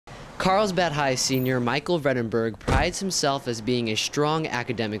Carlsbad High senior Michael Vredenberg prides himself as being a strong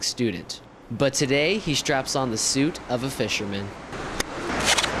academic student. But today, he straps on the suit of a fisherman.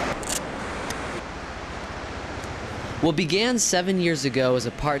 What began 7 years ago as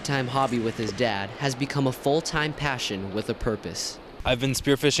a part-time hobby with his dad has become a full-time passion with a purpose. I've been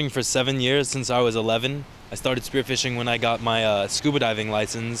spearfishing for 7 years since I was 11. I started spearfishing when I got my scuba diving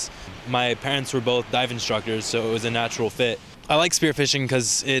license. My parents were both dive instructors, so it was a natural fit. I like spearfishing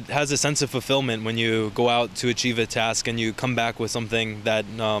because it has a sense of fulfillment when you go out to achieve a task and you come back with something that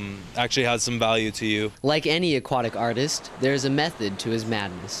actually has some value to you. Like any aquatic artist, there's a method to his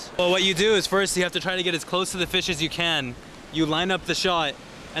madness. Well, what you do is first you have to try to get as close to the fish as you can. You line up the shot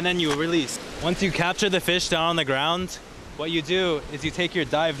and then you release. Once you capture the fish down on the ground, what you do is you take your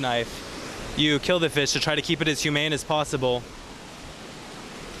dive knife, you kill the fish to try to keep it as humane as possible.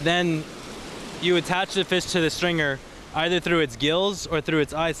 Then you attach the fish to the stringer either through its gills or through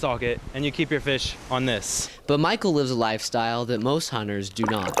its eye socket, and you keep your fish on this. But Michael lives a lifestyle that most hunters do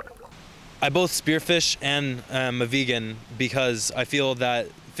not. I both spearfish and am a vegan because I feel that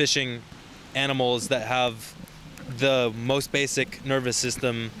fishing animals that have the most basic nervous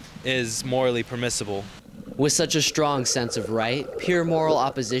system is morally permissible. With such a strong sense of right, pure moral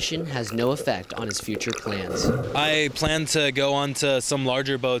opposition has no effect on his future plans. I plan to go onto some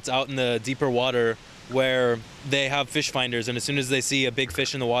larger boats out in the deeper water where they have fish finders, and as soon as they see a big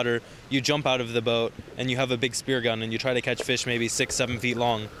fish in the water, you jump out of the boat and you have a big spear gun and you try to catch fish maybe 6-7 feet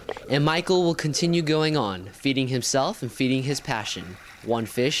long. And Michael will continue going on, feeding himself and feeding his passion, one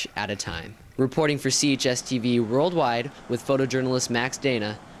fish at a time. Reporting for CHS TV Worldwide with photojournalist Max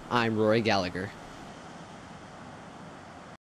Dana, I'm Rory Gallagher.